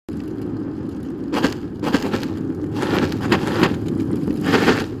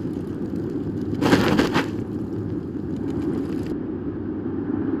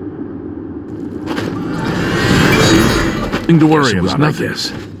Nothing to worry about, I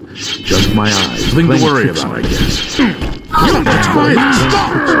guess. Just my eyes. Nothing to worry about, I guess. That's quiet.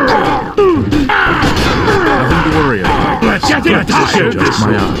 Nothing to worry about. Let's get it. Just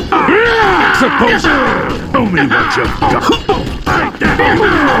my eyes. Suppose. Show me what you've got.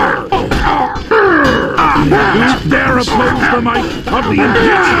 You dare oppose the might of the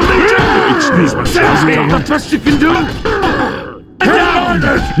Imperial Legion? Excuse me, send me the best you can do? Down!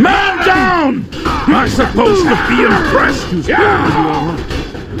 Man down! I'm supposed to be impressed.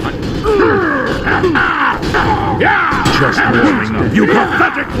 Just warming up, you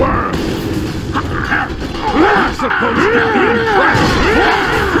pathetic worm! I'm supposed to be impressed.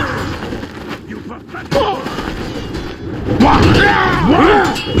 You pathetic worm! What?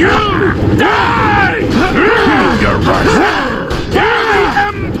 You die! You're right. Die,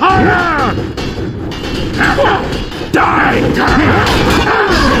 Empire! Die!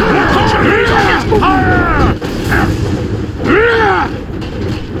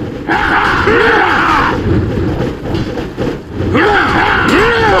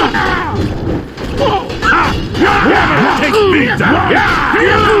 Take me down!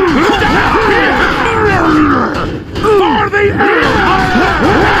 For the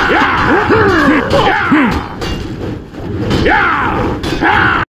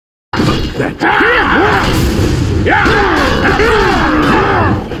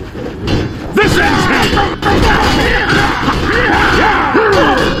This ends here!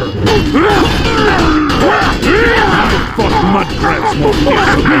 I thought mud crabs more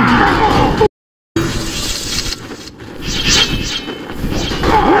fearsome than you.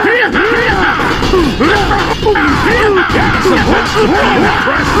 Supposed to be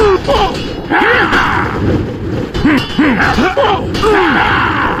impressed.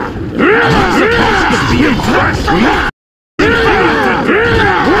 Supposed to be impressed.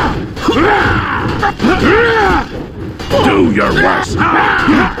 Do your worst.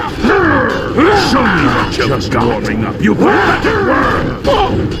 Show me what you've got. Warming up, you pathetic worm.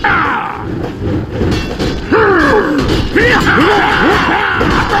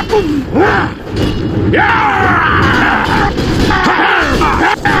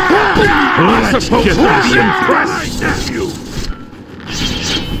 I'm supposed to be impressed with you.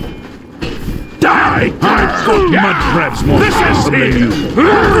 Die! I thought mud crabs more fearsome than you.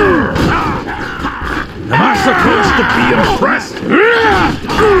 Am I supposed to be impressed?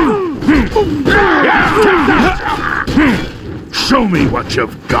 Show me what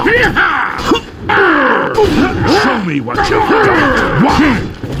you've got. Show me what you've got.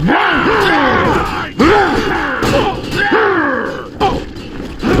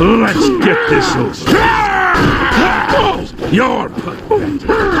 Let's get this over. You're pathetic.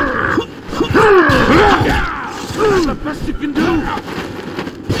 That's the best you can do.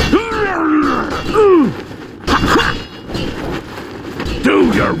 Do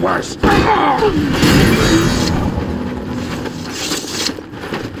your worst.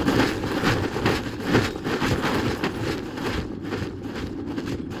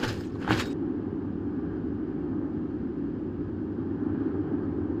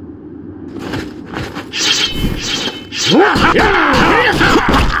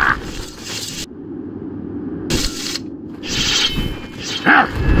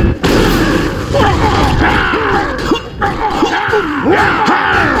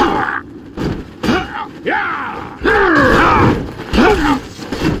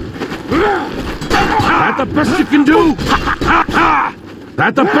 That the best you can do?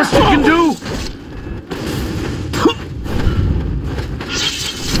 That the best you can do?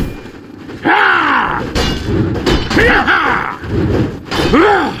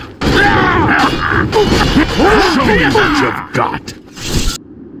 Show me what you've got.